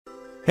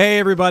Hey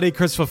everybody,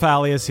 Chris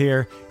Fafalius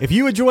here. If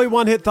you enjoy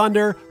One Hit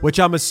Thunder, which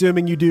I'm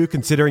assuming you do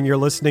considering you're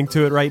listening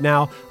to it right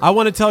now, I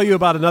want to tell you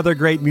about another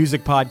great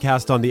music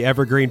podcast on the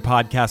Evergreen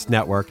Podcast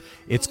Network.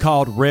 It's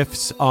called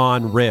Riffs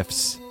on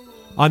Riffs.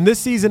 On this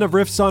season of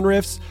Riffs on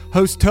Riffs,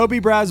 hosts Toby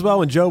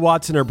Braswell and Joe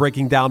Watson are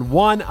breaking down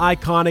one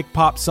iconic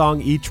pop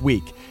song each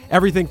week.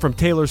 Everything from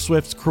Taylor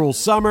Swift's Cruel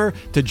Summer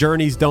to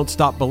Journey's Don't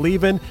Stop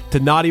Believin' to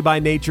Naughty by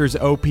Nature's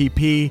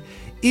OPP.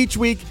 Each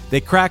week,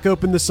 they crack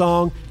open the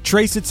song,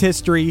 trace its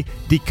history,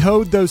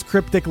 decode those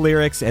cryptic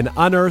lyrics, and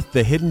unearth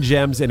the hidden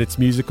gems in its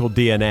musical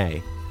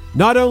DNA.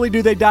 Not only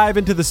do they dive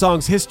into the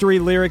song's history,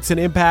 lyrics, and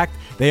impact,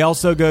 they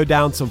also go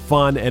down some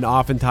fun and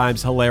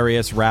oftentimes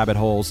hilarious rabbit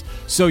holes.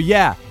 So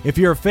yeah, if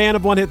you're a fan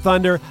of One Hit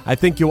Thunder, I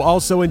think you'll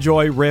also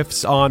enjoy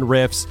Riffs on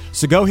Riffs.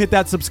 So go hit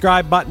that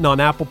subscribe button on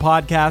Apple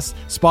Podcasts,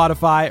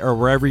 Spotify, or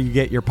wherever you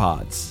get your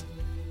pods.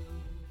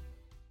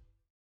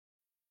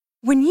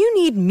 When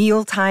you need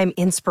mealtime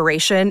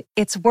inspiration,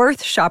 it's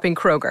worth shopping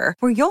Kroger,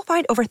 where you'll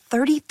find over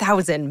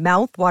 30,000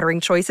 mouth-watering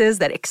choices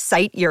that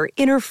excite your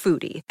inner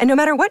foodie. And no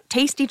matter what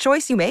tasty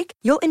choice you make,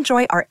 you'll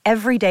enjoy our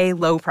everyday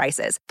low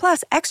prices,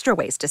 plus extra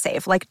ways to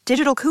save, like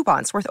digital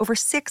coupons worth over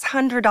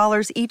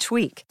 $600 each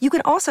week. You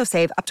can also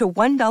save up to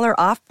 $1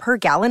 off per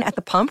gallon at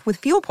the pump with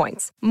fuel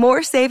points.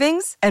 More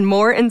savings and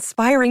more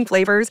inspiring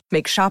flavors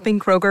make shopping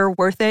Kroger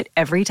worth it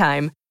every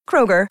time.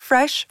 Kroger,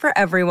 fresh for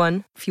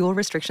everyone. Fuel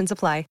restrictions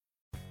apply.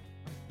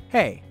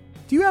 Hey,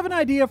 do you have an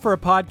idea for a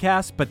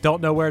podcast but don't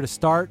know where to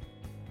start?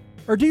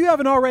 Or do you have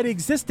an already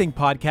existing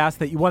podcast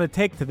that you want to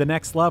take to the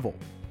next level?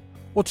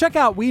 Well, check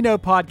out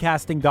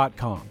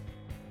WeKnowPodcasting.com.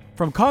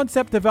 From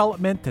concept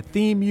development to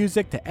theme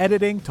music to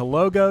editing to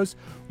logos,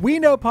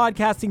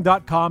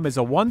 WeKnowPodcasting.com is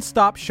a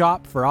one-stop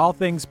shop for all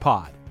things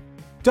pod.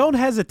 Don't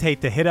hesitate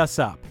to hit us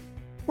up.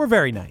 We're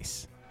very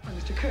nice.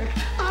 Mr. Kirk,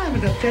 I'm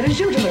as upset as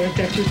you to learn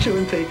Dexter's 2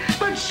 and 3,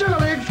 but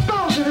surely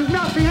expulsion is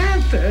not the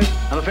answer.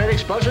 I'm afraid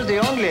expulsion is the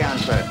only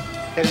answer.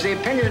 It is the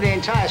opinion of the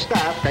entire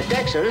staff that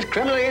Dexter is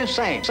criminally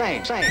insane.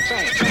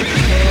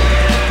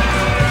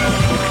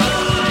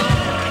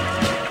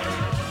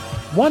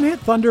 One Hit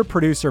Thunder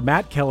producer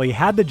Matt Kelly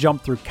had to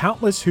jump through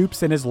countless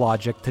hoops in his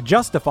logic to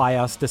justify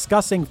us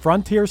discussing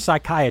Frontier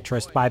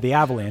Psychiatrist by the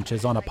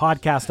Avalanches on a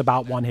podcast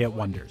about one-hit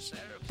wonders.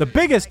 The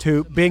biggest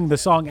hoop being the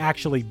song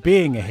actually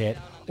being a hit,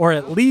 or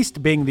at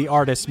least being the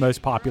artist's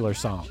most popular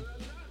song.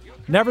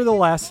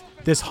 Nevertheless,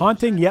 this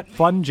haunting yet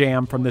fun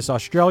jam from this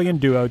Australian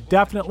duo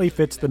definitely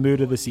fits the mood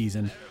of the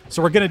season,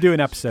 so we're going to do an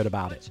episode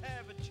about it.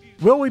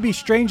 Will we be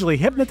strangely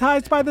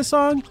hypnotized by the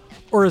song,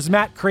 or is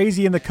Matt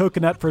crazy in the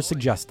coconut for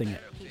suggesting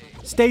it?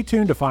 Stay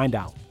tuned to find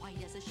out.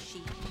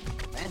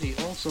 And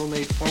he also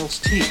made false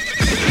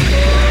teeth.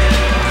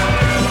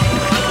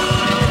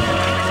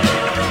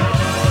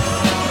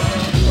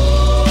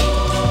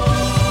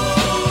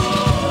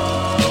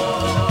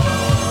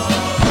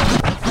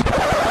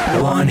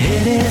 One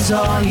hit is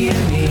all you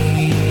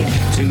need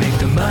to make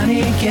the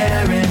money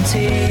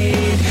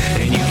guaranteed,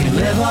 and you can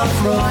live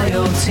off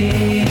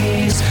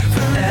royalties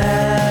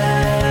forever.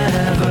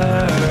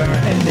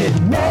 And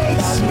it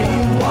makes me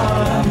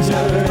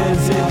wonder,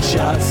 is it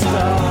just a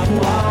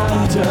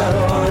wonder,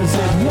 or is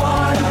it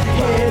One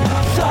Hit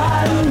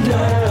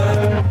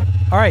Thunder?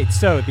 All right,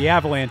 so the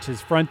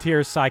Avalanches,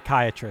 Frontier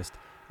Psychiatrist.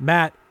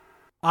 Matt,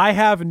 I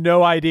have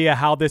no idea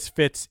how this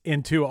fits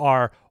into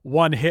our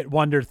one-hit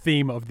wonder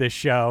theme of this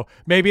show.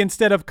 Maybe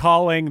instead of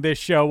calling this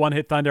show One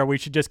Hit Thunder, we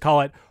should just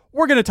call it,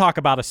 we're going to talk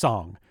about a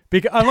song.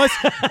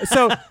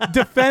 So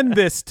defend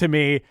this to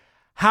me,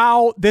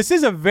 how this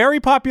is a very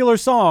popular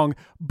song,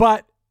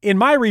 but in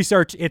my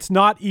research, it's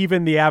not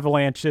even the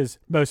Avalanche's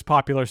most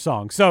popular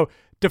song. So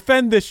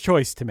defend this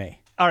choice to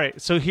me. All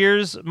right, so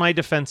here's my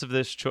defense of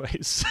this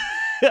choice.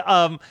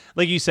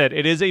 Like you said,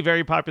 it is a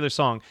very popular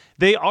song.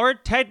 They are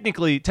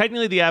technically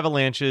the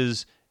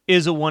Avalanches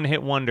is a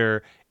one-hit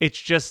wonder. It's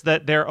just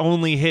that their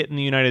only hit in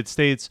the United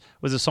States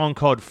was a song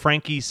called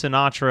Frankie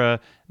Sinatra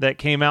that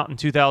came out in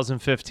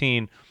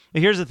 2015.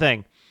 But here's the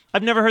thing.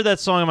 I've never heard that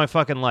song in my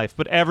fucking life,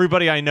 but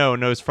everybody I know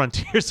knows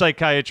Frontier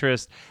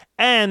Psychiatrist.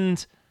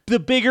 And the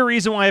bigger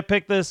reason why I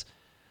picked this,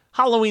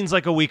 Halloween's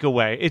like a week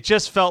away. It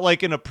just felt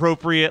like an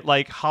appropriate,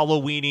 like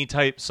Halloween-y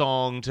type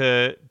song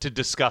to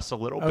discuss a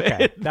little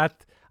bit.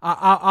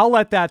 I'll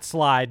let that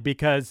slide,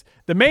 because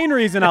the main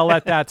reason I'll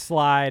let that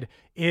slide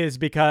is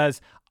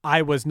because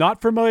I was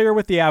not familiar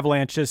with the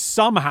Avalanches.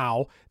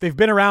 Somehow, they've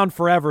been around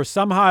forever.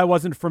 Somehow I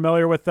wasn't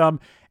familiar with them.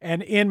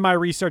 And in my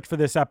research for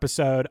this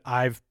episode,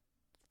 I've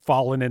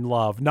fallen in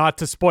love. Not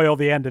to spoil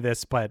the end of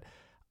this, but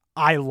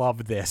I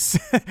love this.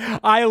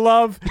 I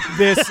love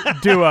this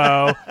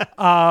duo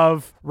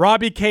of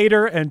Robbie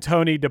Kater and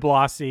Tony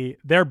DiBlasi.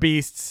 They're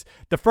beasts.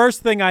 The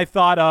first thing I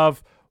thought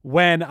of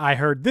when I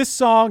heard this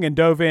song and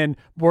dove in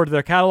more to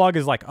their catalog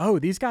is like, oh,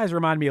 these guys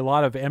remind me a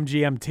lot of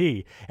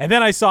MGMT. And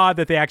then I saw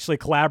that they actually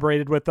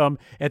collaborated with them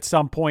at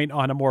some point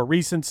on a more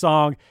recent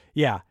song.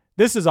 Yeah,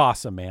 this is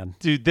awesome, man.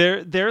 Dude,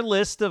 their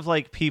list of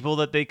like people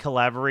that they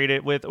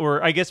collaborated with,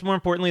 or I guess more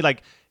importantly,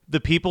 like the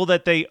people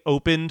that they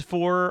opened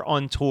for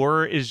on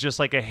tour is just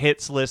like a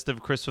hits list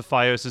of Chris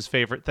Fafios'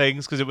 favorite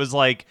things, because it was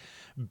like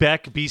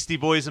Beck, Beastie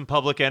Boys, and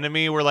Public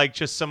Enemy were like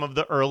just some of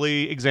the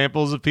early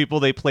examples of people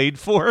they played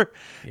for.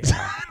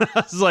 Yeah.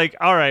 I was like,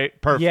 all right,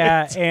 perfect.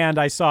 Yeah, and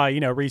I saw,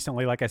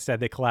 recently, like I said,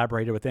 they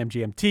collaborated with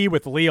MGMT,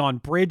 with Leon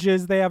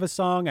Bridges. They have a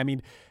song. I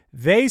mean,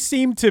 they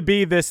seem to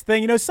be this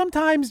thing.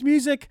 Sometimes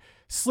music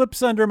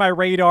slips under my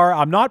radar.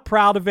 I'm not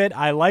proud of it.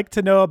 I like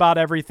to know about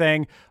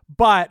everything.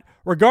 But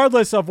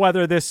regardless of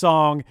whether this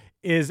song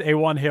is a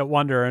one-hit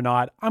wonder or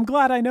not, I'm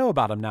glad I know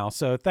about them now.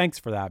 So thanks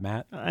for that,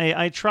 Matt.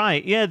 I try.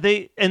 Yeah,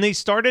 they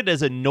started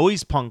as a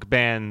noise punk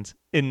band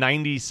in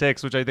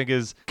 96, which I think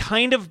is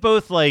kind of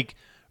both like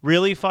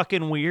really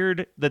fucking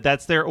weird that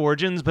that's their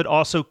origins, but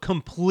also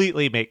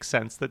completely makes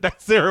sense that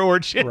that's their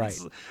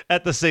origins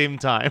at the same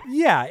time.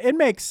 Yeah, it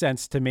makes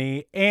sense to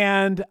me.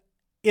 And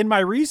in my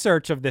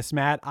research of this,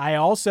 Matt, I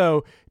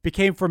also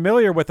became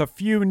familiar with a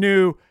few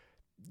new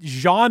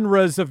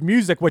genres of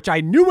music, which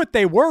I knew what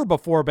they were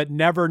before, but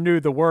never knew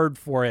the word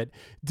for it.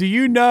 Do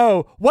you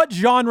know what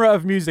genre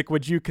of music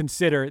would you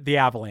consider the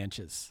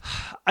Avalanches?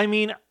 I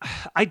mean,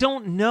 I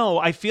don't know.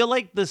 I feel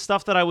like the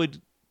stuff that I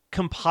would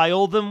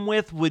compile them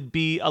with would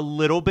be a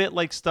little bit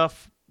like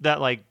stuff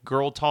that like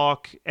Girl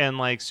Talk and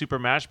like Super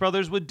Mash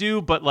Brothers would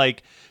do, but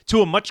like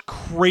to a much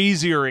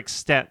crazier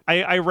extent.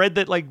 I read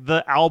that like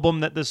the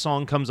album that this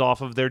song comes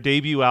off of, their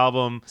debut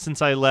album,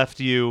 Since I Left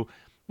You,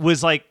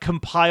 was like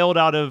compiled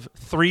out of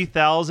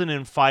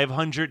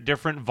 3,500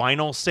 different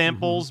vinyl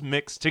samples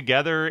mixed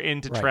together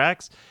into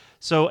tracks.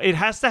 So it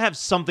has to have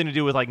something to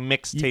do with like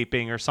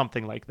mixtaping or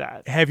something like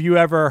that. Have you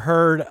ever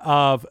heard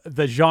of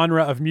the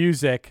genre of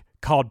music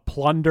called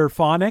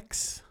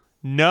plunderphonics?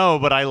 No,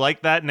 but I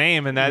like that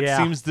name, and that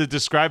seems to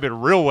describe it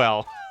real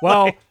well.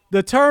 Well,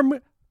 the term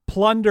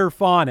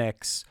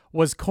plunderphonics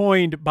was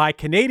coined by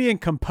Canadian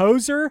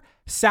composer,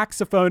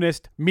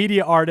 saxophonist,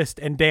 media artist,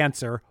 and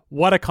dancer,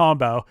 what a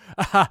combo,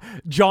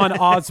 John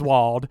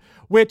Oswald,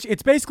 which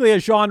it's basically a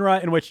genre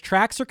in which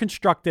tracks are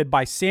constructed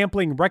by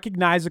sampling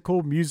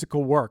recognizable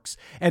musical works.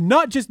 And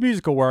not just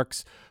musical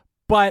works,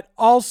 but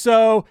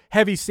also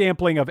heavy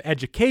sampling of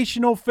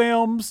educational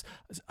films,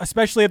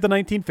 especially of the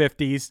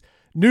 1950s,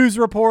 news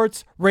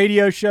reports,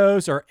 radio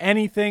shows, or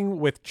anything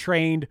with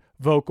trained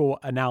vocal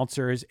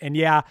announcers. And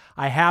yeah,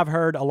 I have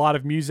heard a lot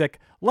of music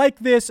like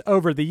this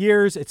over the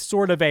years. It's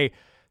sort of a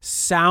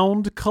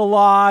sound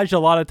collage, a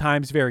lot of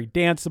times very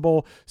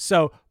danceable.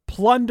 So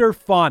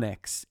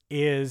plunderphonics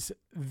is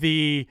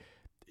the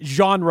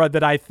genre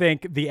that I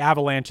think the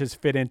Avalanches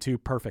fit into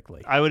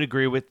perfectly. I would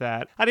agree with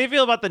that. How do you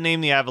feel about the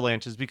name the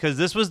Avalanches? Because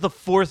this was the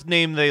fourth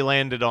name they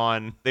landed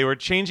on. They were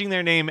changing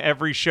their name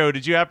every show.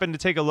 Did you happen to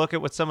take a look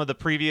at what some of the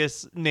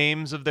previous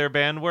names of their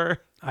band were?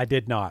 I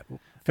did not.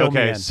 Fill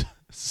me in.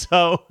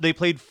 So they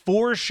played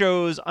 4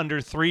 shows under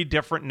 3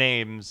 different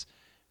names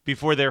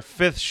before their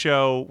 5th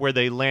show where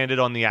they landed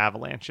on the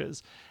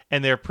Avalanches.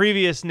 And their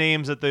previous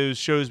names at those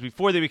shows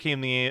before they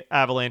became the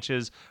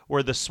Avalanches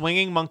were the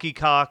Swinging Monkey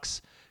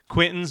Cocks,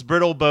 Quentin's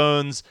Brittle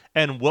Bones,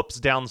 and Whoops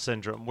Down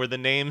Syndrome were the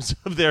names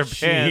of their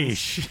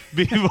bands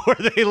before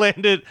they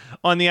landed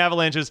on the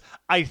Avalanches.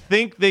 I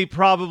think they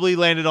probably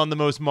landed on the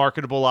most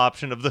marketable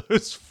option of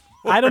those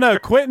 4. I don't know.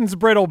 Quentin's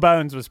Brittle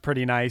Bones was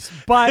pretty nice.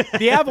 But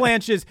the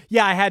Avalanches,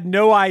 I had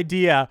no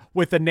idea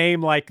with a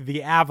name like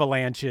the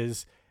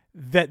Avalanches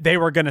that they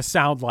were going to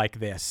sound like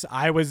this.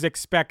 I was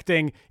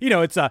expecting,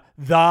 it's a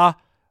the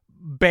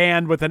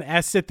band with an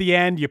S at the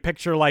end. You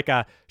picture like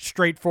a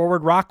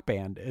straightforward rock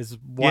band is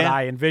what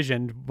I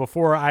envisioned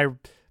before I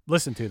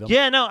listened to them.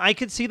 Yeah, no, I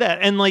could see that.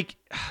 And like,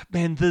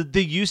 man,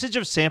 the usage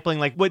of sampling,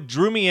 like what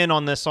drew me in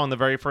on this song the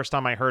very first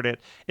time I heard it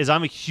is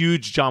I'm a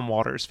huge John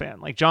Waters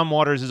fan. Like John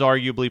Waters is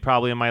arguably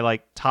probably in my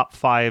like top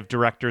 5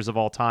 directors of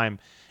all time.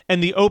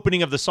 And the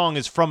opening of the song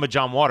is from a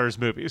John Waters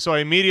movie. So I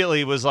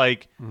immediately was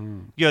like,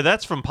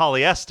 that's from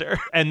Polyester.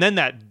 And then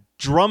that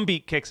drum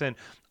beat kicks in.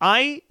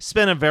 I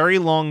spent a very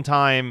long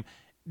time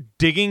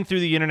digging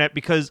through the internet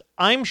because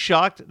I'm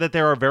shocked that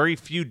there are very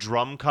few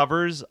drum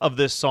covers of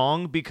this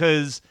song,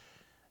 because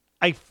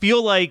I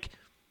feel like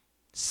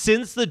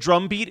since the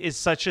drum beat is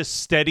such a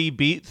steady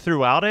beat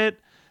throughout it,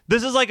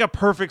 this is like a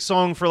perfect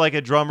song for like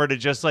a drummer to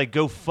just like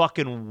go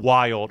fucking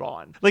wild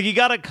on. Like you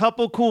got a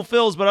couple cool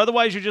fills, but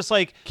otherwise you're just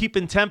like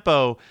keeping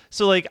tempo.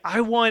 So like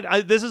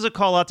this is a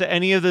call out to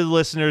any of the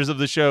listeners of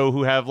the show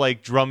who have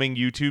like drumming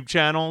YouTube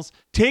channels.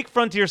 Take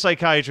Frontier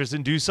Psychiatrist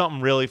and do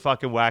something really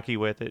fucking wacky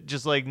with it.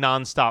 Just like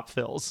nonstop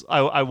fills.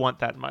 I want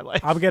that in my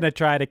life. I'm going to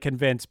try to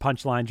convince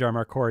Punchline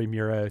drummer Corey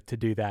Muro to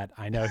do that.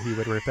 I know he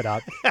would rip it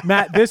up.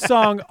 Matt, this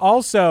song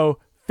also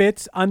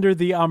fits under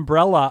the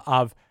umbrella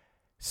of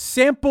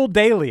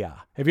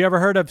Sampledalia. Have you ever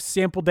heard of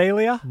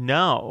Sampledalia?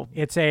 No.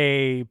 It's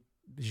a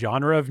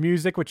genre of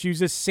music which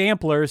uses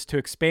samplers to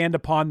expand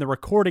upon the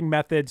recording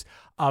methods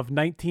of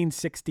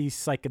 1960s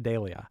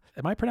psychedelia.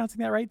 Am I pronouncing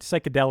that right?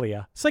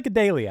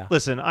 Psychedelia.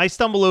 Listen, I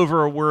stumble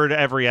over a word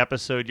every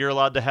episode. You're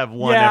allowed to have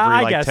one Yeah, every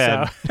I like guess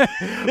 10.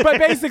 so. But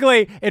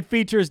basically, it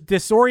features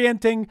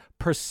disorienting,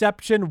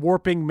 perception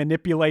warping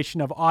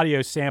manipulation of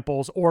audio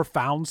samples or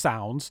found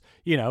sounds,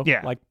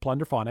 like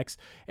Plunderphonics,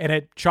 and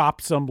it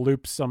chops them,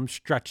 loops them,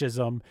 stretches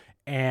them,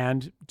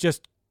 and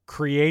just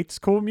creates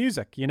cool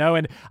music,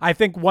 And I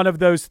think one of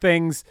those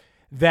things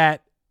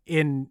that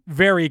in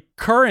very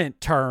current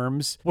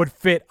terms would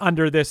fit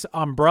under this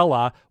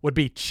umbrella would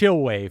be chill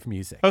wave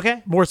music.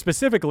 Okay. More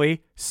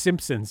specifically,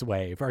 Simpsons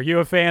wave. Are you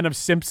a fan of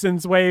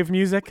Simpsons wave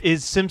music?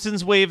 Is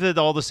Simpsons wave that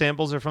all the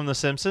samples are from The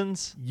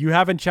Simpsons? You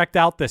haven't checked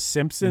out the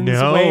Simpsons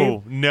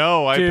wave?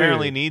 No, I Dude.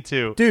 apparently need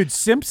to. Dude,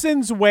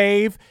 Simpsons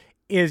wave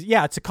is,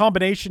 it's a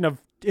combination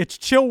of, it's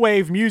chill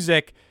wave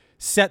music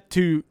set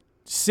to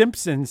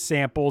Simpsons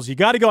samples. You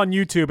got to go on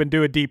YouTube and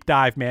do a deep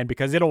dive, man,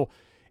 because it'll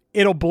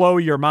blow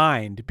your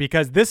mind,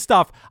 because this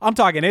stuff, I'm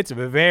talking, it's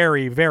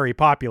very, very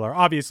popular.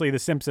 Obviously, The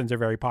Simpsons are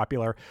very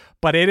popular,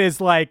 but it is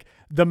like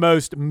the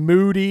most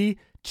moody,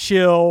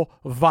 chill,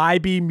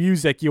 vibey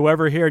music you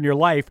ever hear in your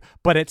life,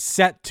 but it's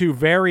set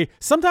to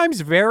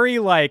sometimes very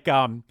like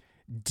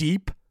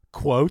deep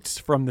quotes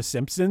from The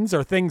Simpsons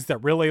or things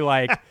that really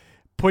like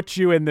put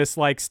you in this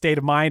like state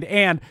of mind,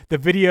 and the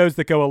videos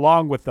that go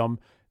along with them.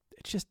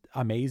 It's just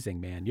amazing,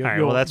 man. All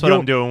right, well, that's what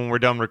I'm doing when we're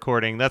done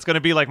recording. That's going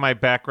to be like my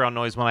background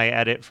noise when I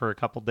edit for a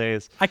couple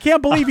days. I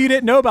can't believe you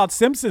didn't know about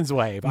Simpsons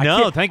Wave.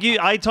 No, thank you.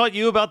 I taught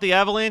you about the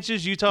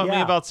Avalanches. You taught me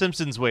about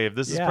Simpsons Wave.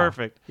 This is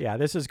perfect. Yeah,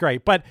 this is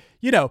great. But,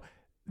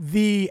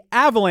 the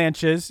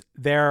Avalanches,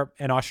 they're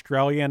an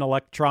Australian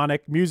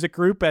electronic music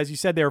group. As you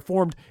said, they were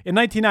formed in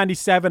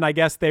 1997. I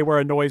guess they were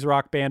a noise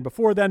rock band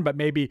before then, but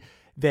maybe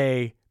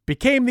they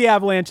became the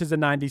Avalanches in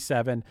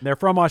 97. They're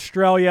from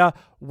Australia,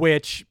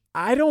 which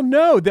I don't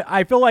know.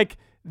 I feel like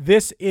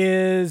this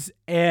is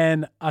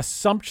an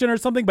assumption or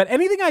something, but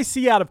anything I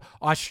see out of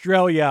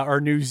Australia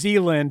or New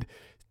Zealand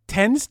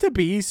tends to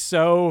be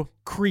so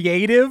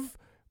creative,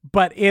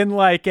 but in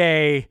like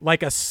a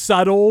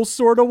subtle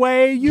sort of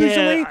way,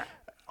 usually. Yeah.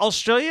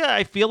 Australia,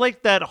 I feel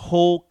like that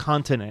whole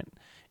continent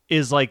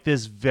is like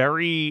this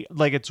very,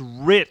 like it's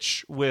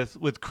rich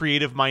with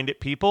creative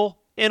minded people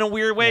in a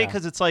weird way.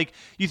 Cause it's like,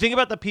 you think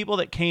about the people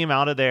that came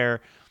out of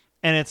there,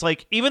 and it's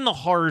like, even the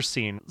horror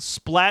scene,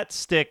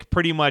 Splatstick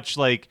pretty much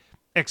like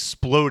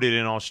exploded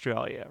in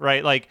Australia,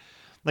 right? Like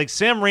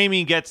Sam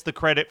Raimi gets the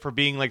credit for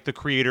being like the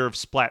creator of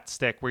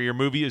Splatstick, where your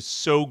movie is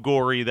so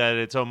gory that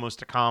it's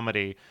almost a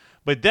comedy.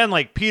 But then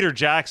like Peter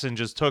Jackson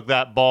just took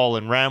that ball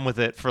and ran with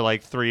it for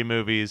like 3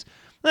 movies.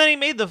 Then he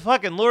made the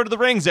fucking Lord of the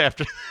Rings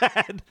after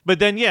that. But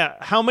then,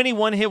 how many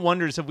one-hit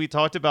wonders have we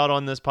talked about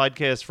on this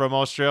podcast from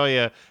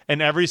Australia?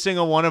 And every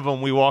single one of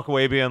them, we walk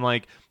away being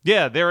like,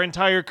 their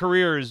entire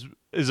career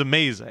is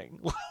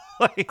amazing.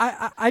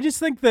 I just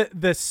think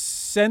that the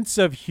sense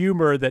of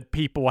humor that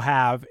people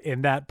have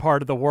in that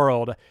part of the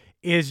world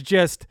is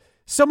just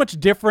so much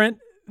different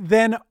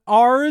than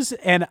ours,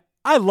 and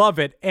I love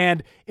it,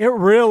 and it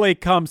really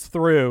comes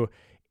through.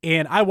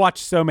 And I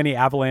watch so many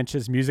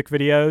Avalanches music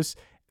videos.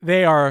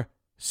 They are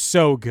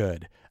so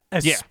good,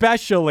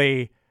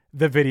 especially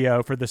the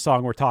video for the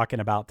song we're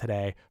talking about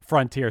today,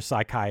 Frontier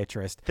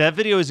Psychiatrist. That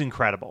video is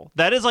incredible.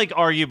 That is like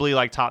arguably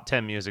like top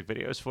 10 music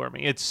videos for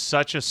me. It's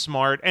such a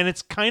smart, and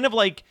it's kind of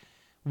like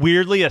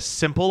weirdly a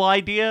simple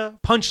idea.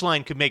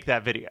 Punchline could make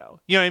that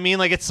video. You know what I mean?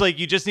 Like, it's like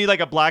you just need like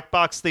a black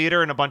box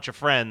theater and a bunch of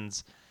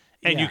friends,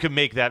 and you can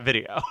make that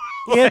video.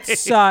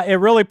 It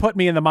really put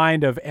me in the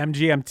mind of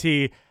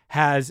MGMT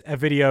has a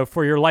video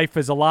for Your Life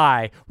is a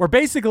Lie, where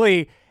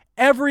basically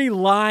every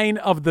line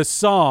of the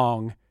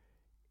song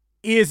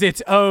is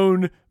its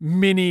own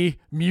mini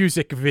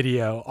music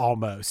video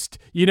almost.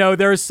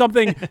 There's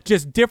something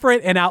just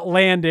different and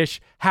outlandish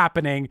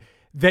happening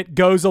that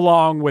goes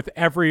along with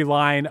every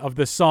line of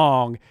the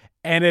song.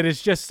 And it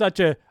is just such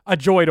a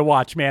joy to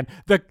watch, man.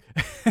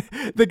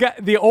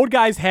 The old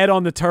guy's head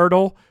on the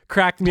turtle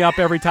cracked me up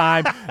every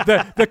time.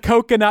 The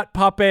coconut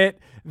puppet,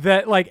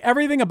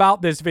 everything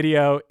about this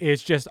video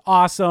is just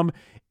awesome.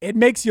 It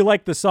makes you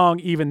like the song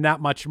even that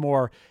much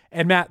more.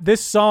 And Matt,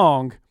 this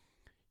song,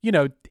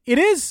 it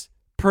is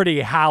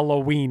pretty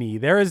Halloween-y.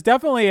 There is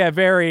definitely a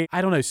very,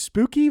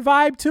 spooky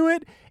vibe to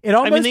it.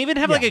 They even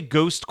have like a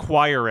ghost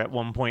choir at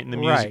one point in the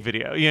music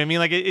video. You know what I mean?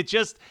 Like it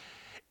just,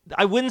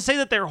 I wouldn't say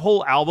that their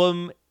whole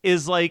album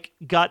is like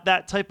got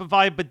that type of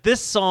vibe, but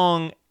this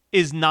song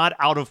is not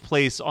out of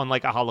place on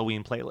like a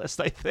Halloween playlist,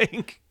 I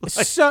think.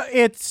 So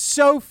it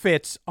so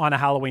fits on a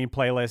Halloween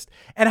playlist.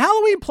 And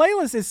Halloween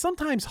playlist is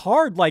sometimes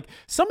hard. Like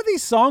some of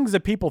these songs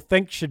that people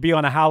think should be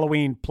on a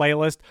Halloween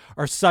playlist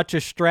are such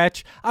a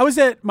stretch. I was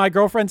at my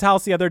girlfriend's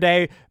house the other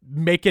day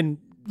making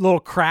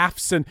little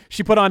crafts, and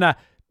she put on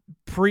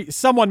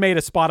someone made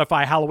a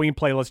Spotify Halloween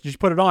playlist, and she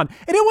put it on.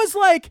 And it was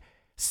like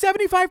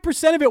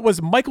 75% of it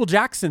was Michael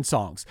Jackson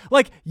songs.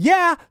 Like,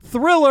 yeah,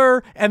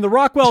 Thriller and the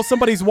Rockwell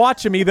Somebody's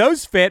Watching Me,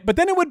 those fit. But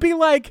then it would be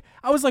like,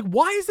 I was like,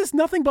 why is this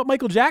nothing but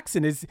Michael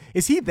Jackson? Is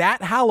he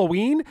that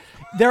Halloween?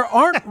 There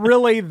aren't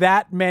really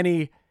that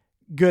many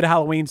good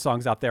Halloween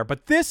songs out there.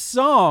 But this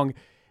song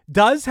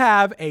does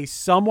have a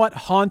somewhat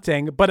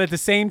haunting, but at the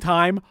same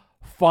time,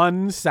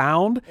 fun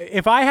sound.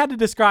 If I had to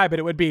describe it,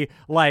 it would be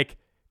like,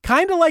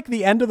 kind of like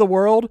The End of the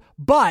World,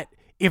 but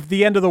if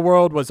the end of the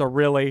world was a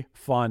really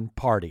fun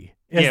party.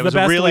 It was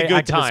a really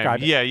good time.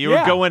 Yeah, you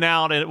were going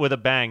out with a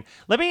bang.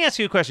 Let me ask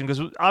you a question,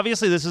 because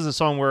obviously this is a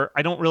song where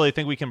I don't really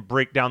think we can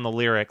break down the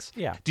lyrics.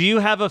 Yeah. Do you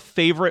have a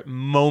favorite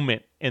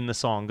moment in the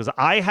song? Because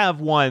I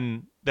have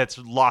one that's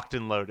locked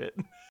and loaded.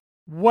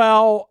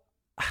 Well,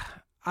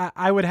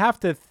 I would have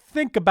to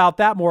think about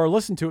that more or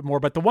listen to it more.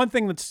 But the one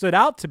thing that stood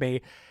out to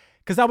me,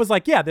 because I was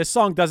like, yeah, this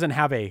song doesn't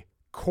have a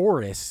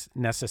chorus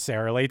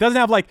necessarily. It doesn't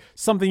have like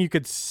something you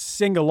could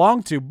sing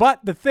along to. But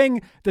the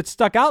thing that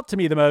stuck out to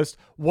me the most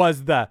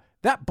was that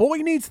boy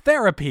needs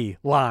therapy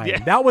line.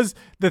 Yeah. That was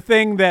the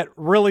thing that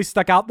really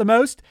stuck out the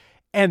most.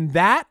 And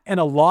that and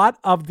a lot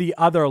of the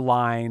other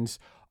lines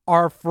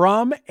are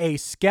from a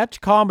sketch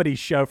comedy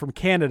show from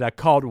Canada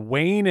called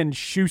Wayne and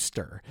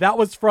Schuster. That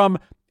was from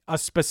a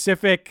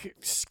specific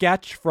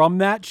sketch from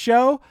that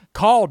show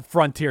called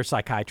Frontier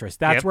Psychiatrist.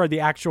 That's where the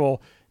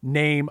actual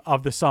name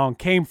of the song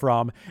came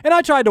from. And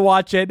I tried to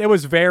watch it. It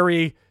was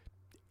very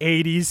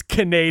 80s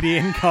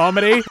Canadian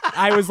comedy.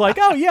 I was like,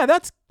 oh yeah,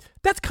 that's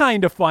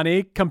kind of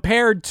funny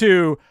compared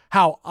to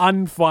how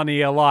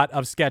unfunny a lot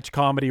of sketch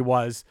comedy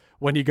was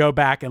when you go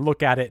back and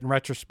look at it in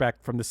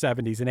retrospect from the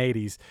 70s and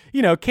 80s.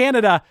 You know,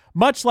 Canada,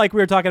 much like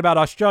we were talking about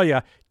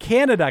Australia,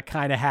 Canada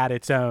kind of had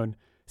its own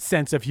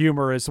sense of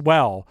humor as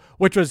well,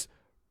 which was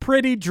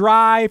pretty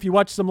dry. If you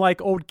watch some like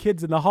Old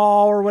Kids in the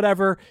Hall or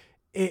whatever,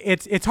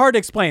 it's hard to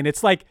explain.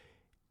 It's like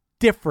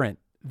different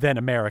than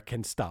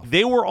American stuff.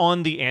 They were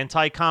on the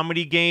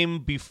anti-comedy game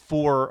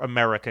before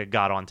America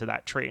got onto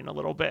that train a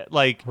little bit.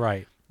 Like,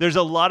 right. There's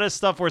a lot of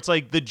stuff where it's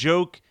like the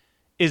joke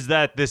is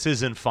that this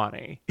isn't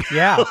funny.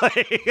 Yeah.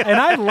 and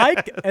I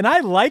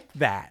like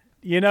that.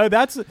 You know,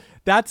 that's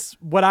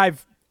what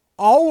I've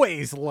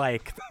always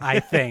liked, I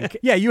think.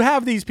 Yeah, you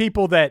have these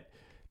people that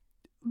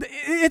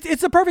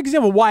it's a perfect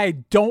example of why I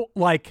don't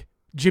like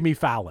Jimmy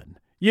Fallon.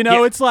 You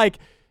know, It's like,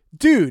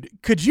 dude,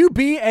 could you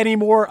be any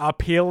more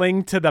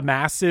appealing to the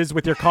masses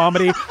with your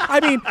comedy? I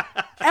mean,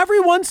 every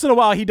once in a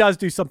while he does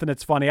do something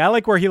that's funny. I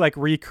like where he like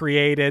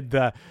recreated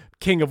the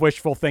King of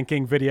Wishful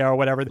Thinking video or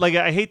whatever. Like,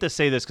 I hate to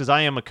say this because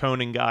I am a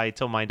Conan guy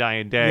till my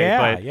dying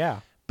day.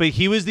 But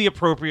he was the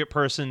appropriate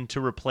person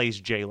to replace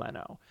Jay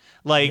Leno.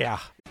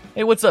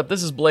 Hey, what's up?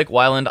 This is Blake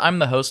Weiland. I'm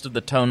the host of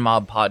the Tone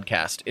Mob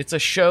Podcast. It's a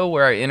show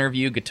where I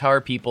interview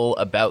guitar people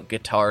about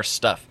guitar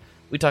stuff.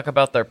 We talk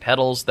about their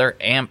pedals, their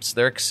amps,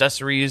 their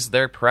accessories,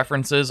 their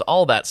preferences,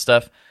 all that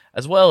stuff,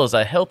 as well as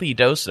a healthy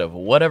dose of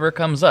whatever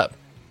comes up.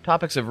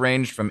 Topics have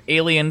ranged from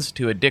aliens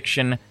to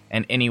addiction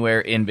and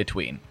anywhere in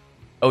between.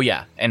 Oh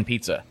yeah, and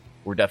pizza.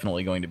 We're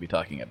definitely going to be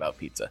talking about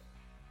pizza.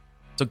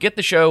 So get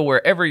the show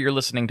wherever you're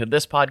listening to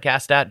this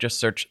podcast at. Just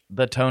search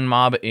The Tone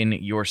Mob in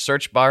your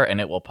search bar and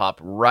it will pop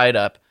right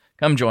up.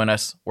 Come join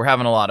us. We're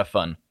having a lot of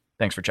fun.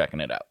 Thanks for checking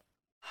it out.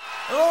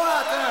 Hello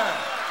out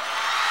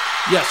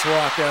there! Yes, hello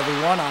out there,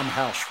 everyone. I'm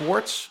Hal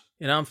Schwartz.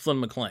 And I'm Flynn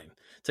McLean.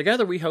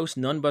 Together we host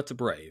None But the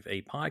Brave,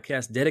 a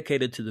podcast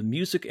dedicated to the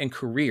music and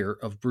career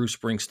of Bruce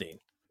Springsteen.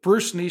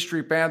 Bruce and E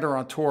Street Band are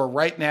on tour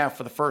right now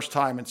for the first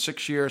time in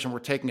 6 years, and we're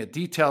taking a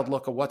detailed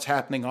look at what's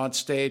happening on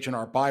stage in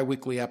our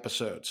bi-weekly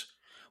episodes.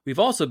 We've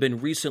also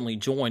been recently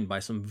joined by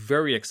some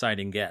very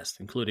exciting guests,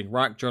 including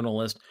rock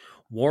journalist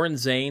Warren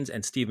Zanes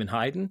and Stephen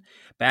Hyden,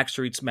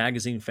 Backstreet's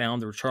Magazine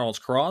founder Charles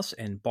Cross,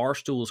 and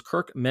Barstool's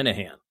Kirk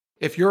Minahan.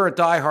 If you're a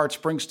diehard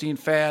Springsteen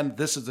fan,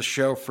 this is the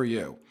show for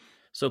you.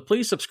 So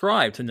please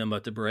subscribe to None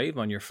But the Brave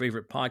on your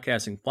favorite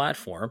podcasting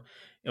platform,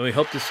 and we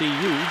hope to see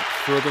you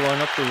further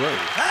on up the road.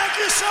 Thank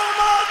you so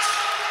much.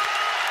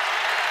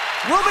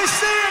 We'll be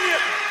seeing you.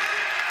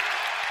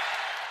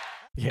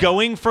 Yeah.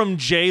 Going from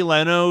Jay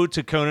Leno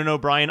to Conan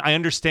O'Brien, I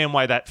understand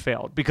why that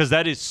failed, because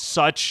that is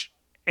such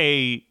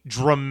a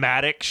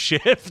dramatic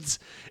shift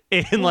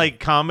in like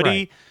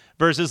comedy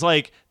versus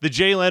like the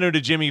Jay Leno to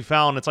Jimmy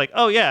Fallon. It's like,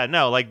 oh yeah,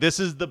 no, like this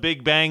is the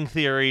Big Bang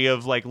Theory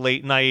of like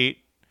late night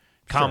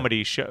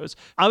comedy shows.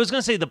 I was going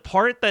to say the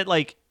part that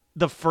like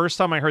the first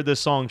time I heard this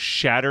song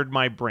shattered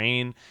my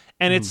brain,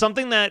 and it's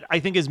something that I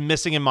think is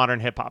missing in modern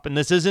hip hop. And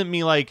this isn't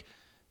me like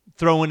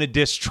throwing a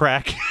diss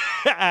track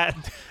at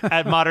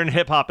modern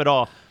hip hop at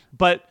all.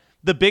 But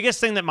the biggest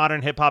thing that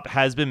modern hip hop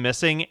has been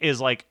missing is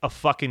like a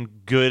fucking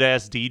good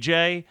ass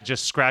DJ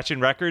just scratching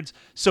records.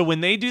 So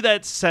when they do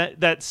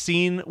that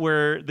scene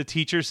where the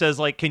teacher says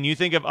like, can you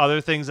think of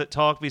other things that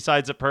talk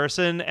besides a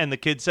person? And the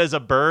kid says a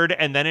bird,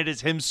 and then it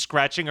is him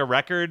scratching a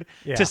record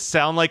to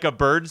sound like a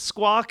bird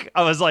squawk.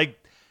 I was like,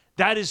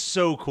 that is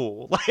so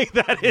cool. Like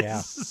that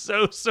is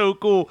so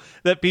cool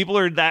that people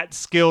are that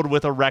skilled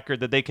with a record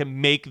that they can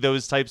make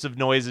those types of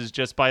noises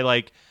just by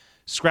like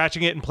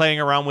scratching it and playing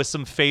around with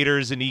some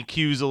faders and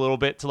EQs a little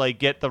bit to like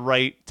get the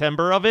right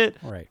timbre of it.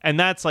 Right. And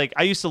that's like,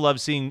 I used to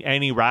love seeing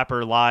any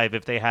rapper live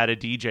if they had a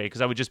DJ, because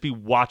I would just be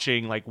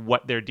watching like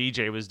what their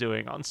DJ was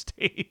doing on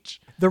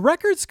stage. The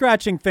record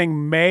scratching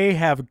thing may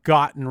have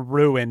gotten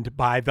ruined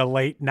by the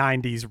late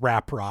 90s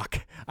rap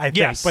rock, I think.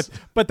 Yes.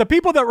 But the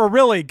people that were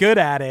really good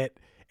at it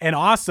and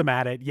awesome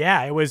at it,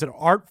 yeah, it was an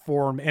art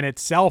form in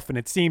itself, and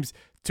it seems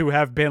to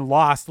have been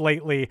lost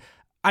lately.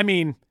 I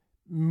mean,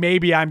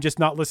 maybe I'm just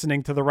not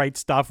listening to the right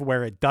stuff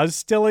where it does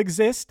still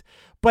exist,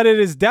 but it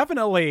is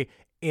definitely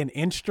an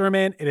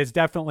instrument. It is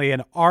definitely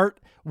an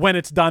art when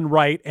it's done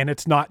right, and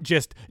it's not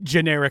just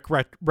generic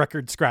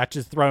record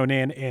scratches thrown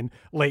in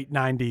late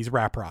 90s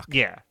rap rock.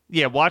 Yeah.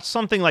 Yeah, watch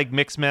something like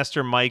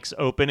Mixmaster Mike's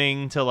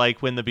opening to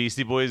like when the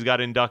Beastie Boys got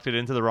inducted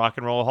into the Rock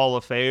and Roll Hall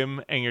of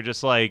Fame, and you're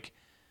just like,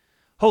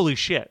 holy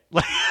shit.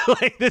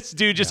 Like this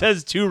dude just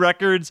has 2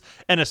 records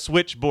and a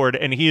switchboard,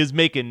 and he is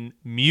making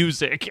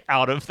music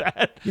out of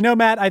that. You know,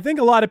 Matt, I think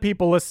a lot of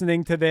people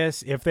listening to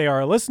this, if they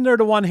are a listener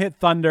to One Hit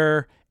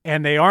Thunder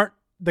and they aren't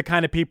the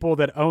kind of people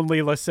that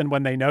only listen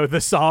when they know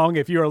the song,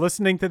 if you are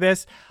listening to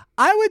this,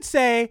 I would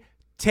say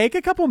take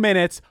a couple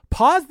minutes,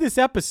 pause this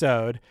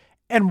episode,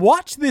 and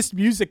watch this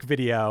music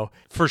video.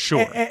 For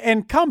sure.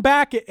 And come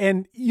back,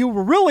 and you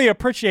really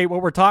appreciate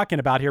what we're talking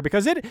about here,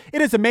 because it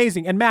is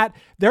amazing. And Matt,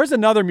 there's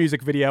another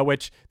music video,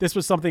 which this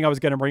was something I was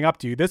going to bring up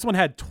to you. This one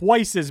had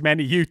twice as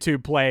many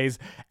YouTube plays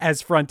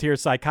as Frontier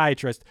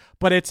Psychiatrist,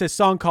 but it's a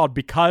song called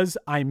Because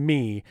I'm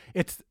Me.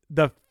 It's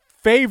the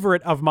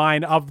favorite of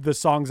mine of the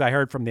songs I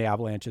heard from the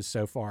Avalanches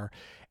so far.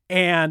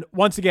 And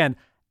once again,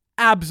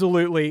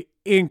 absolutely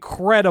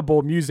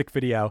incredible music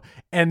video.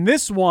 And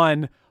this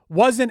one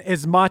wasn't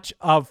as much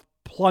of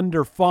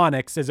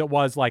Plunderphonics as it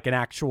was like an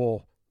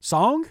actual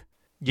song.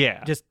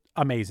 Yeah. Just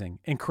amazing.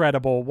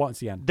 Incredible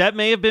once again. That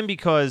may have been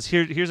because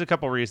here's a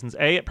couple reasons.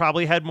 A, it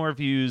probably had more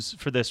views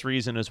for this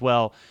reason as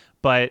well.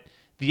 But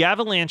the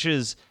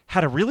Avalanches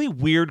had a really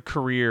weird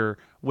career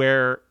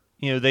where,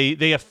 you know,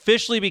 they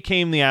officially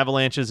became the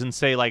Avalanches in,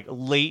 say, like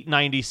late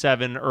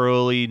 97,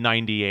 early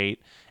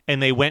 98.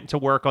 And they went to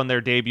work on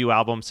their debut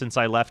album, Since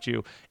I Left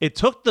You. It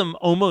took them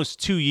almost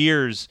 2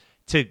 years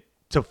to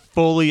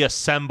fully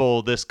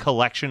assemble this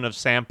collection of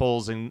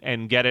samples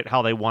and get it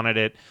how they wanted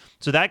it.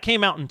 So that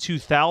came out in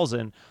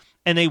 2000,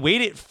 and they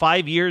waited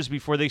 5 years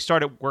before they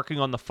started working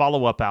on the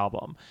follow-up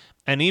album.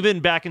 And even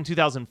back in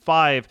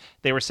 2005,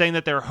 they were saying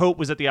that their hope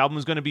was that the album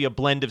was going to be a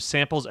blend of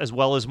samples as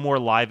well as more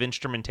live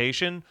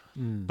instrumentation.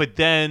 But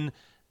then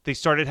they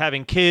started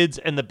having kids,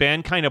 and the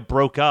band kind of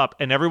broke up,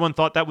 and everyone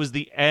thought that was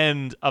the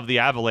end of the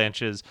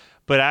Avalanches.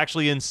 But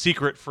actually, in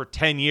secret, for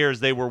 10 years,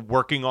 they were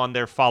working on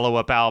their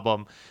follow-up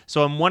album.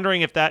 So I'm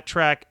wondering if that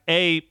track,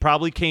 A,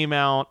 probably came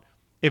out,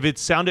 if it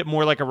sounded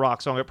more like a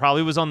rock song, it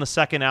probably was on the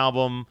second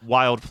album,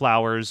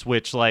 Wildflowers,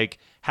 which like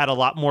had a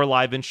lot more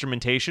live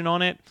instrumentation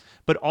on it.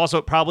 But also,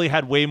 it probably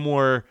had way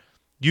more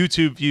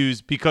YouTube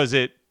views because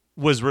it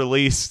was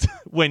released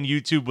when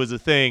YouTube was a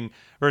thing,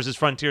 versus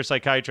Frontier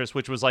Psychiatrist,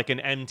 which was like an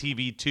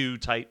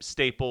MTV2 type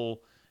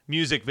staple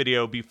music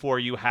video before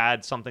you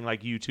had something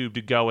like YouTube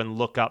to go and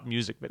look up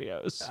music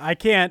videos. I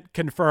can't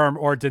confirm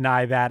or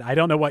deny that. I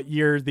don't know what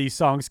year these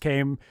songs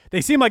came.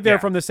 They seem like they're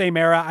from the same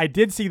era. I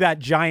did see that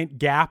giant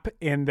gap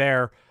in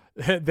their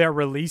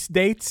release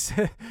dates.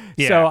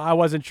 So I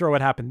wasn't sure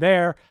what happened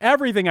there.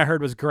 Everything I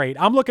heard was great.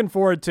 I'm looking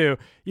forward to,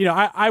 you know,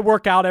 I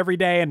work out every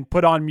day and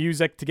put on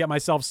music to get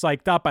myself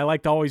psyched up. I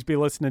like to always be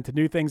listening to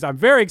new things. I'm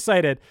very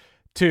excited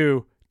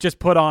to just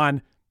put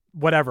on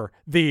whatever,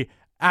 the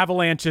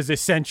Avalanches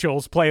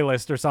Essentials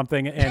playlist or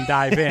something and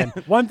dive in.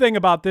 One thing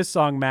about this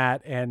song,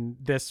 Matt, and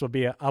this will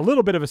be a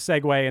little bit of a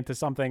segue into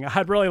something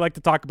I'd really like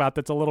to talk about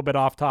that's a little bit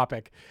off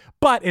topic,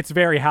 but it's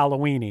very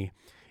Halloween-y,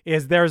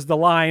 is there's the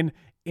line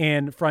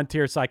in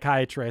Frontier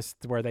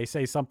Psychiatrist where they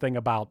say something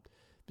about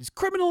he's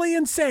criminally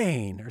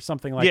insane or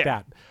something like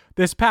that.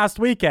 This past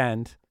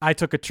weekend, I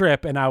took a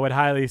trip, and I would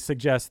highly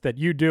suggest that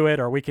you do it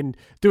or we can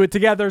do it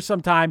together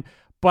sometime,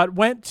 but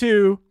went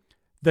to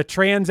the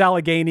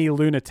Trans-Allegheny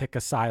Lunatic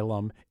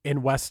Asylum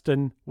in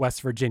Weston,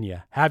 West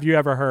Virginia. Have you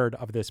ever heard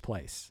of this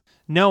place?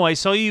 No, I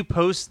saw you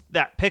post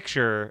that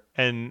picture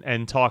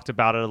and talked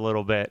about it a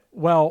little bit.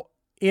 Well,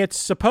 it's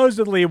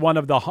supposedly one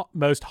of the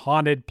most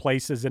haunted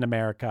places in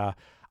America.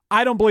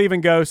 I don't believe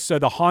in ghosts, so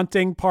the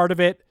haunting part of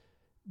it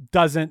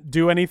doesn't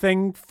do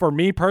anything for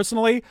me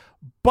personally,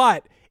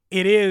 but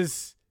it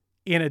is,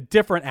 in a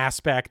different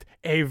aspect,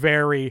 a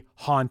very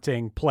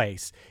haunting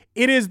place.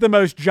 It is the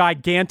most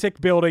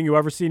gigantic building you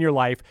ever see in your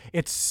life.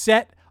 It's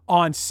set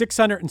on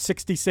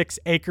 666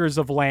 acres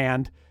of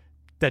land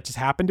that just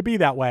happened to be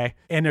that way.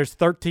 And there's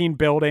 13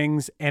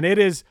 buildings, and it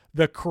is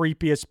the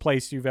creepiest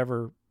place you've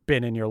ever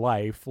been in your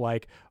life.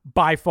 Like,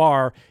 by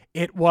far,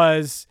 it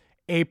was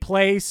a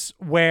place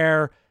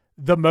where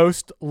the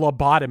most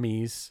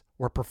lobotomies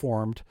were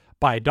performed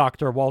by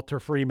Dr. Walter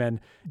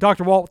Freeman.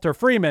 Dr. Walter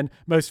Freeman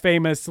most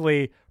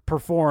famously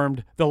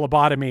performed the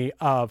lobotomy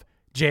of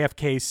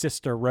JFK's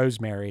sister,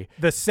 Rosemary.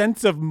 The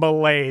sense of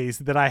malaise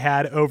that I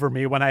had over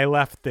me when I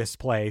left this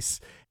place,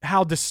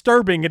 how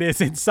disturbing it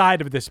is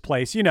inside of this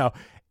place. You know,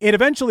 it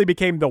eventually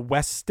became the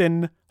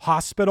Weston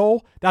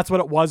Hospital. That's what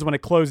it was when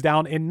it closed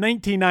down in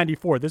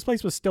 1994. This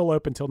place was still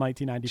open until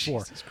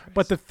 1994.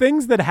 But the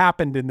things that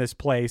happened in this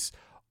place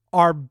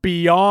are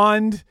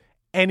beyond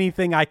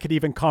anything I could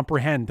even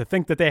comprehend, to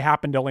think that they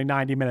happened only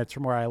 90 minutes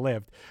from where I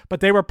lived. But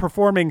they were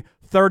performing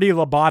 30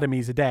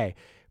 lobotomies a day.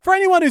 For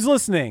anyone who's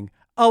listening,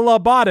 a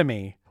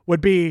lobotomy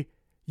would be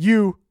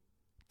you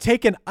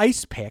take an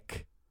ice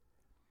pick.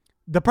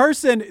 The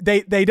person,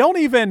 they don't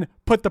even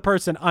put the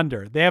person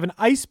under. They have an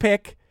ice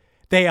pick.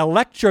 They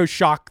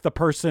electroshock the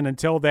person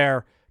until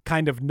they're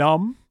kind of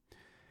numb,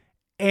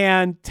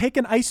 and take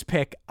an ice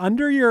pick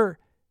under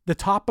the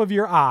top of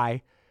your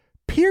eye,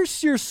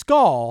 pierce your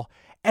skull,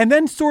 and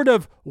then sort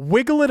of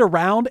wiggle it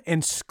around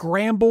and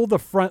scramble the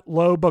front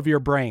lobe of your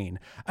brain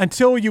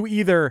until you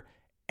either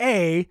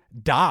A,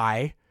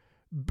 die,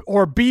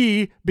 or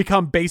B,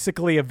 become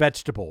basically a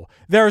vegetable.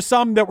 There are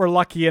some that were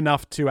lucky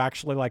enough to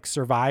actually like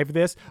survive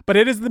this, but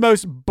it is the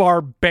most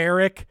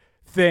barbaric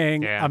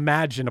thing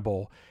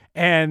imaginable.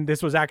 And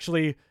this was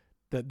actually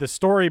the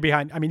story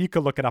behind, I mean, you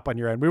could look it up on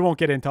your own. We won't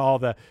get into all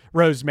the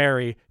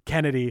Rosemary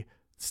Kennedy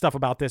stuff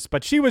about this,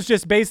 but she was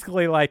just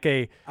basically like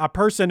a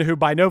person who,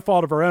 by no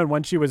fault of her own,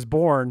 when she was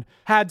born,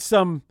 had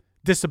some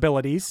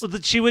disabilities. Well,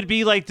 she would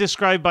be like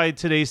described by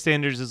today's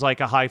standards as like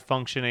a high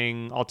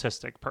functioning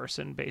autistic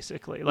person,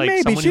 basically, like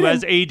Maybe. someone who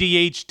has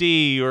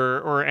ADHD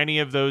or any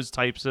of those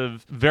types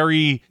of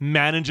very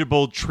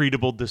manageable,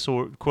 treatable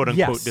disorder, quote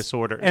unquote,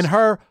 disorders. And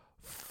her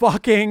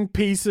fucking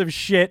piece of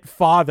shit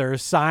father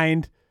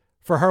signed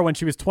for her when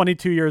she was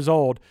 22 years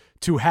old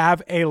to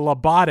have a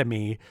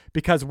lobotomy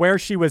because where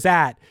she was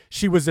at,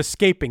 she was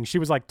escaping. She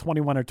was like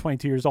 21 or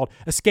 22 years old,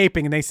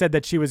 escaping. And they said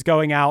that she was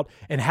going out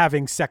and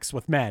having sex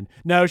with men.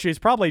 No, she's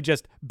probably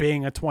just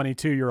being a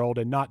 22-year-old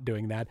and not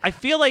doing that. I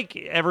feel like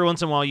every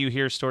once in a while you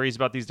hear stories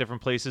about these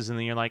different places and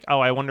then you're like, oh,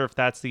 I wonder if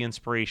that's the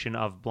inspiration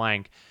of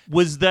blank.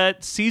 Was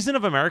that season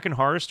of American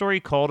Horror Story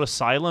called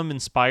Asylum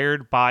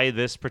inspired by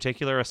this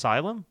particular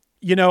asylum?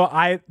 You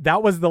know,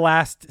 that was the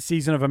last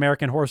season of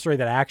American Horror Story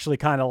that I actually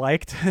kind of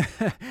liked.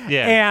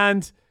 Yeah.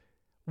 And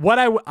what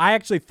I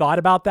actually thought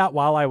about that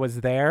while I was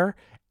there.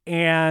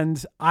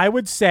 And I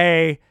would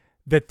say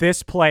that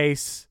this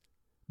place,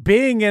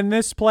 being in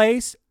this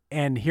place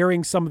and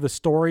hearing some of the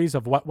stories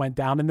of what went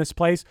down in this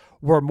place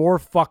were more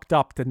fucked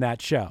up than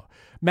that show.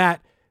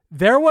 Matt,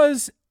 there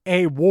was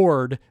a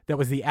ward that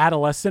was the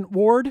adolescent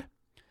ward,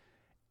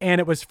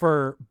 and it was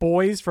for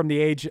boys from the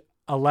age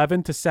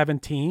 11 to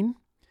 17.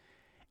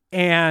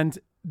 And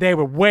they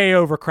were way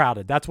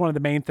overcrowded. That's one of the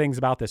main things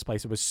about this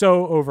place. It was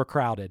so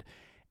overcrowded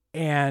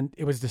and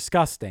it was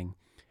disgusting.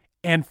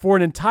 And for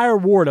an entire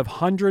ward of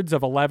hundreds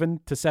of 11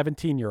 to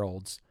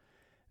 17-year-olds,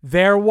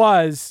 there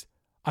was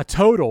a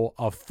total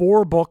of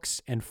 4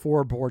 books and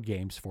 4 board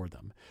games for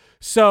them.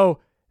 So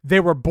they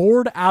were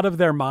bored out of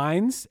their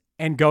minds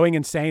and going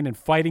insane and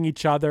fighting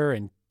each other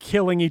and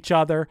killing each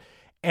other.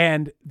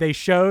 And they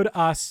showed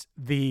us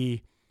the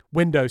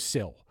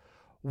windowsill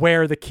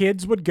where the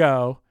kids would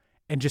go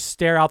and just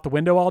stare out the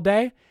window all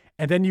day.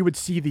 And then you would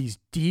see these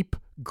deep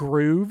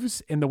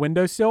grooves in the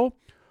windowsill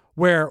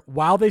where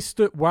while they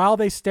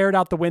stared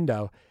out the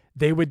window,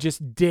 they would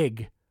just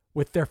dig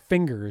with their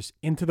fingers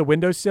into the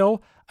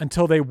windowsill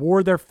until they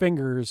wore their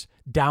fingers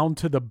down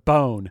to the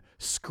bone,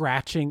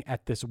 scratching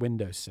at this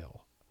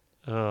windowsill.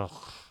 Ugh.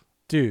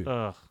 Dude,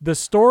 Ugh. The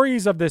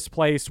stories of this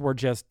place were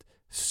just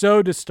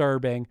so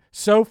disturbing,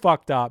 so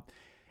fucked up.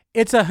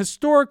 It's a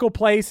historical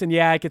place, and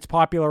yeah, it gets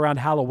popular around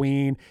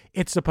Halloween.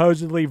 It's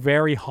supposedly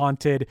very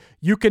haunted.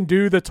 You can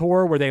do the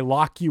tour where they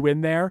lock you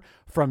in there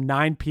from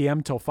 9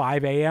 p.m. till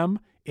 5 a.m.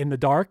 in the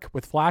dark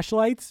with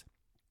flashlights.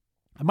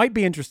 I might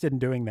be interested in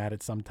doing that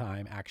at some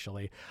time,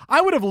 actually.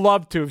 I would have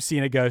loved to have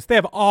seen a ghost. They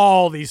have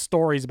all these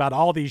stories about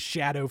all these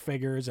shadow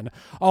figures and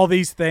all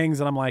these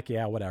things, and I'm like,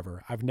 yeah,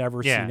 whatever. I've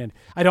never seen it.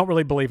 I don't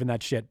really believe in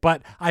that shit,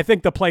 but I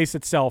think the place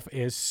itself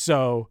is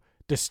so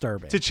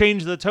disturbing. To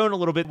change the tone a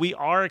little bit, we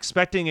are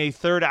expecting a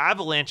third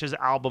Avalanches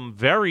album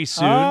very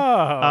soon.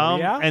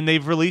 Yeah? And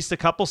they've released a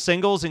couple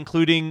singles,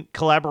 including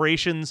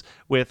collaborations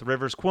with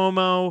Rivers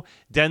Cuomo,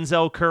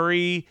 Denzel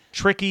Curry,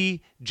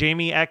 Tricky,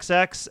 Jamie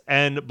XX,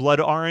 and Blood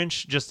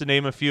Orange, just to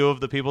name a few of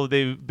the people that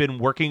they've been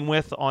working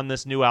with on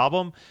this new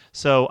album.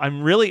 So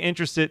I'm really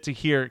interested to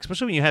hear,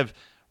 especially when you have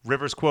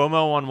Rivers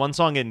Cuomo on one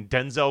song and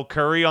Denzel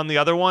Curry on the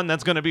other one.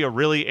 That's going to be a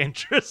really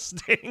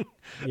interesting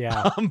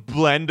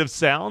blend of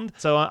sound.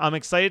 So I'm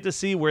excited to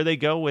see where they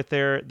go with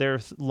their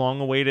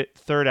long-awaited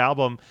third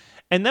album.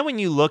 And then when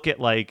you look at,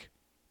 like,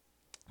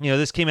 you know,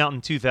 this came out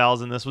in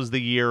 2000. This was the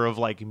year of,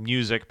 like,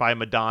 music by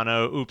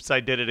Madonna, Oops,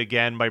 I Did It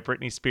Again by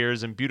Britney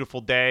Spears, and Beautiful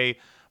Day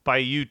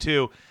by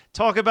U2.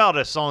 Talk about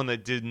a song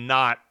that did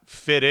not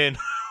fit in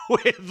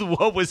with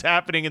what was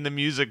happening in the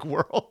music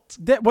world.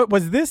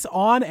 Was this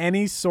on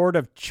any sort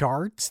of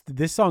charts? Did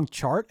this song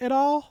chart at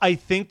all? I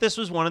think this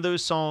was one of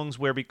those songs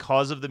where,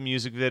 because of the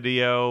music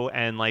video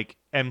and like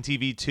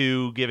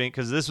MTV2 giving,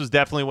 because this was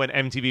definitely when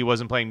MTV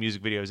wasn't playing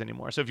music videos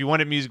anymore. So if you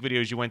wanted music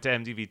videos, you went to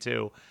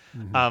MTV2.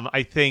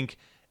 I think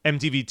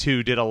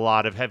MTV2 did a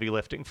lot of heavy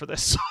lifting for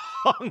this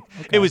song.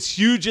 Okay. It was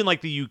huge in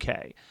like the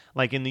UK.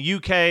 Like in the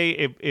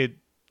UK,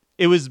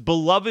 it was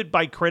beloved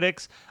by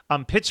critics.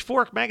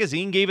 Pitchfork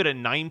magazine gave it a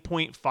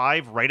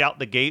 9.5 right out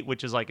the gate,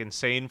 which is like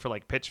insane for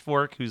like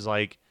Pitchfork, who's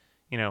like,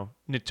 you know,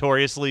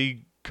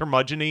 notoriously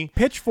curmudgeon-y.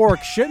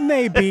 Pitchfork, shouldn't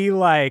they be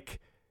like,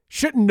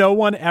 shouldn't no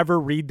one ever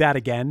read that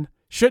again?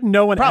 Shouldn't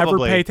no one ever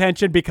pay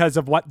attention because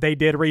of what they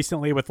did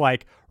recently with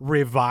like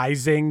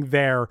revising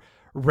their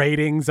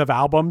ratings of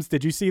albums?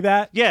 Did you see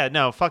that? Yeah,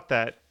 no, fuck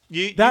that.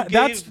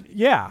 That's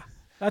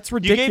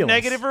ridiculous. You gave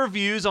negative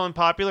reviews on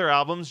popular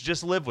albums.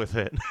 Just live with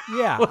it.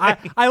 Yeah,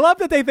 I love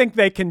that they think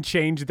they can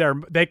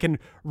they can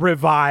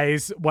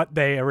revise what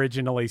they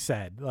originally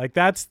said. Like,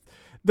 that's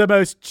the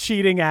most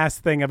cheating ass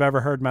thing I've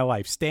ever heard in my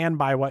life. Stand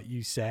by what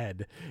you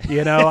said.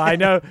 You know, I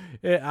know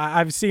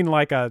I've seen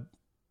like a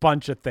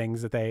bunch of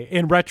things that they,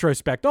 in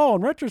retrospect,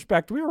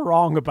 we were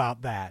wrong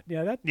about that.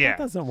 Yeah, that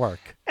doesn't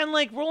work. And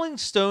like Rolling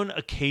Stone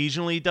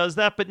occasionally does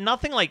that, but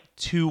nothing like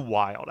too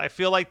wild. I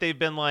feel like they've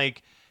been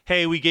like,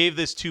 hey, we gave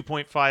this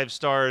 2.5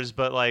 stars,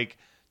 but like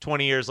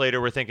 20 years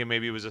later, we're thinking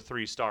maybe it was a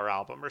 3-star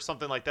album or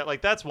something like that.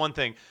 Like, that's one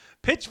thing.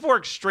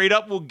 Pitchfork straight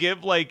up will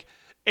give like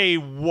a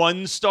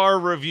 1-star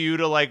review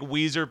to like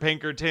Weezer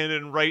Pinkerton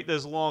and write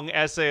this long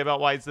essay about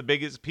why it's the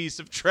biggest piece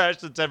of trash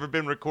that's ever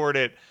been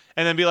recorded.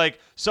 And then be like,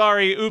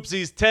 sorry,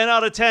 oopsies, 10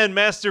 out of 10,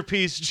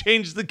 masterpiece,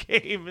 changed the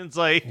game. It's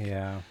like,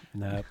 yeah,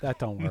 no, that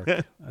don't work.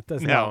 That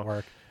does not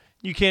work.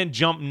 You can't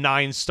jump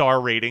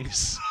 9-star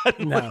ratings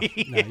suddenly.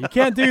 No, you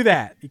can't do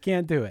that. You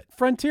can't do it.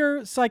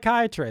 Frontier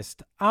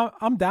Psychiatrist,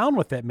 I'm down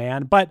with it,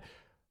 man. But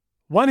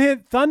One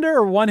Hit Thunder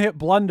or One Hit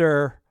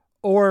Blunder,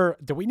 or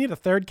do we need a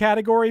third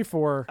category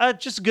for?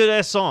 Just a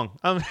good-ass song.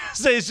 I'm going to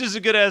say it's just a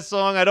good-ass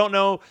song. I don't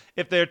know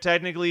if they're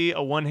technically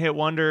a one-hit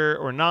wonder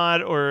or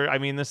not. Or, I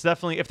mean, this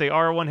definitely, if they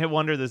are a one-hit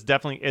wonder, this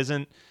definitely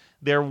isn't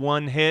their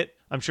one hit.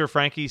 I'm sure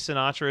Frankie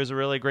Sinatra is a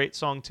really great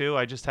song, too.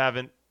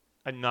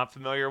 I'm not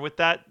familiar with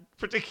that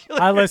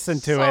particular I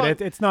listened to song.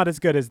 it. It's not as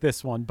good as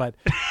this one, but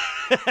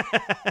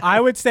I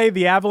would say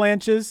the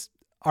Avalanches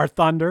are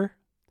thunder.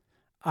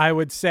 I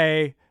would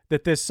say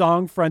that this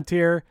song,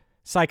 Frontier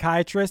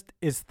Psychiatrist,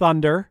 is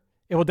thunder.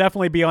 It will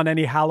definitely be on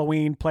any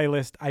Halloween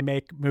playlist I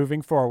make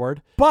moving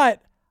forward.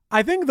 But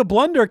I think the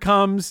blunder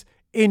comes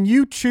in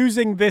you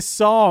choosing this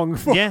song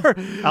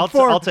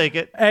I'll take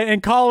it.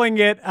 And calling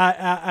it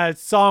a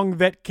song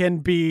that can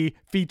be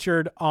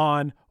featured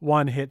on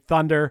One Hit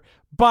Thunder.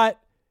 But,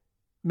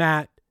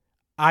 Matt,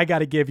 I got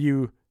to give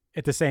you,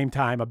 at the same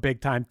time, a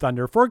big time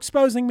thunder for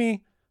exposing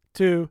me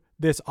to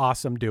this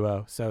awesome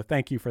duo. So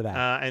thank you for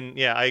that. And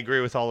yeah, I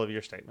agree with all of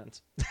your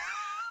statements.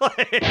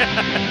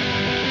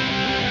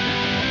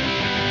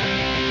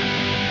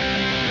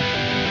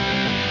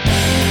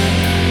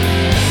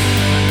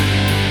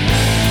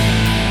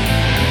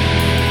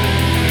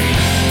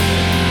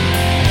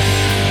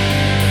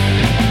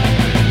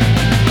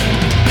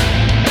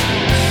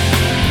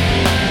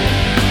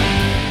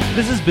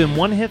 This has been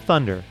One Hit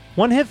Thunder.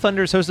 One Hit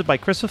Thunder is hosted by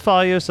Chris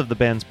Fafalios of the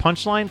bands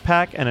Punchline,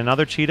 Pack, and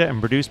Another Cheetah, and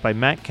produced by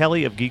Matt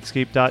Kelly of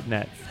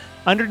Geekscape.net.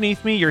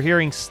 Underneath me, you're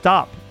hearing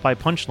Stop by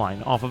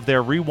Punchline off of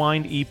their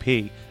Rewind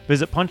EP.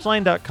 Visit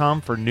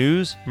punchline.com for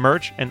news,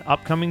 merch, and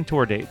upcoming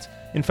tour dates.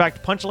 In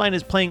fact, Punchline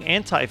is playing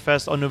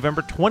Anti-Fest on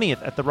November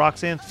 20th at the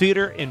Roxanne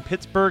Theater in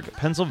Pittsburgh,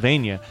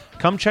 Pennsylvania.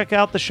 Come check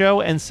out the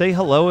show and say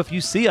hello if you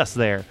see us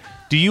there.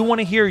 Do you want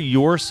to hear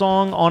your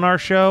song on our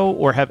show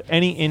or have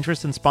any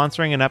interest in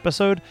sponsoring an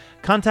episode?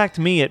 Contact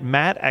me at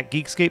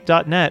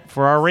matt@geekscape.net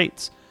for our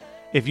rates.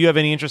 If you have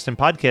any interest in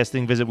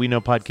podcasting, visit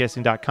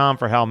WeKnowPodcasting.com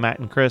for how Matt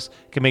and Chris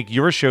can make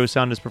your show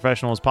sound as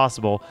professional as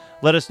possible.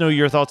 Let us know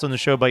your thoughts on the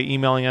show by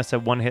emailing us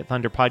at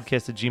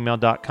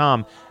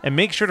onehitthunderpodcast@gmail.com, and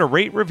make sure to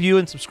rate, review,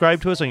 and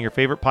subscribe to us on your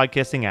favorite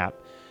podcasting app.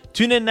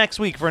 Tune in next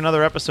week for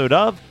another episode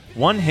of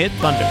One Hit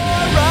Thunder.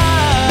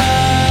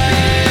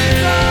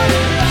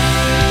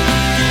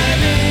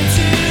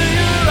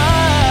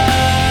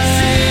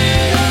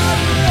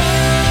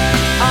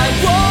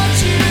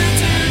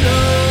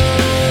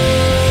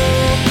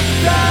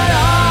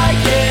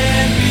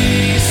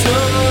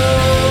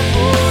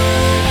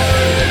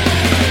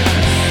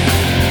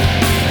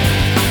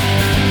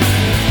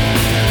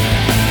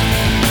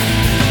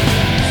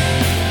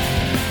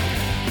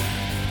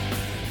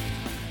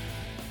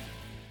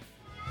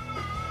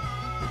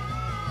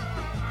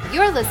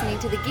 You're listening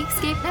to the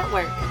Geekscape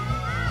Network.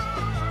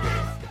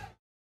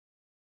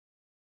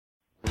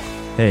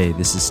 Hey,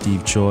 this is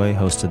Steve Choi,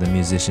 host of the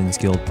Musicians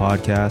Guild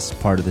podcast,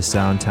 part of the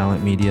Sound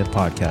Talent Media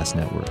podcast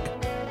network.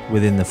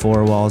 Within the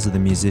four walls of the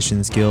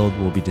Musicians Guild,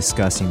 we'll be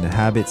discussing the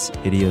habits,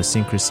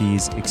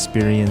 idiosyncrasies,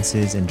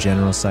 experiences, and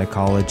general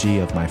psychology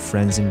of my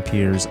friends and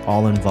peers,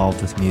 all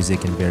involved with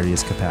music in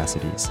various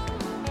capacities.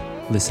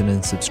 Listen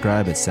and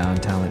subscribe at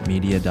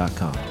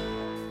soundtalentmedia.com.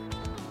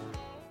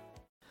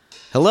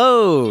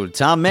 Hello,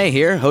 Tom May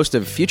here, host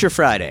of Future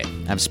Friday.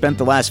 I've spent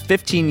the last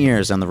 15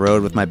 years on the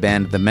road with my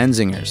band, The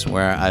Menzingers,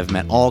 where I've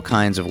met all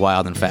kinds of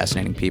wild and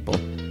fascinating people.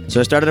 So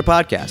I started a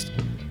podcast.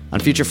 On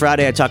Future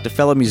Friday, I talk to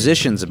fellow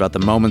musicians about the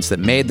moments that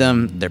made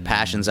them, their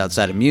passions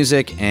outside of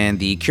music, and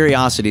the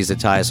curiosities that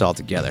tie us all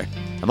together.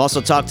 I've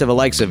also talked to the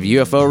likes of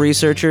UFO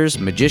researchers,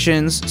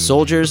 magicians,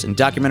 soldiers, and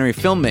documentary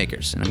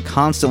filmmakers, and I'm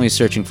constantly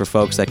searching for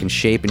folks that can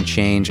shape and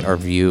change our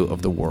view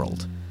of the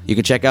world. You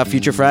can check out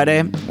Future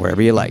Friday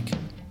wherever you like.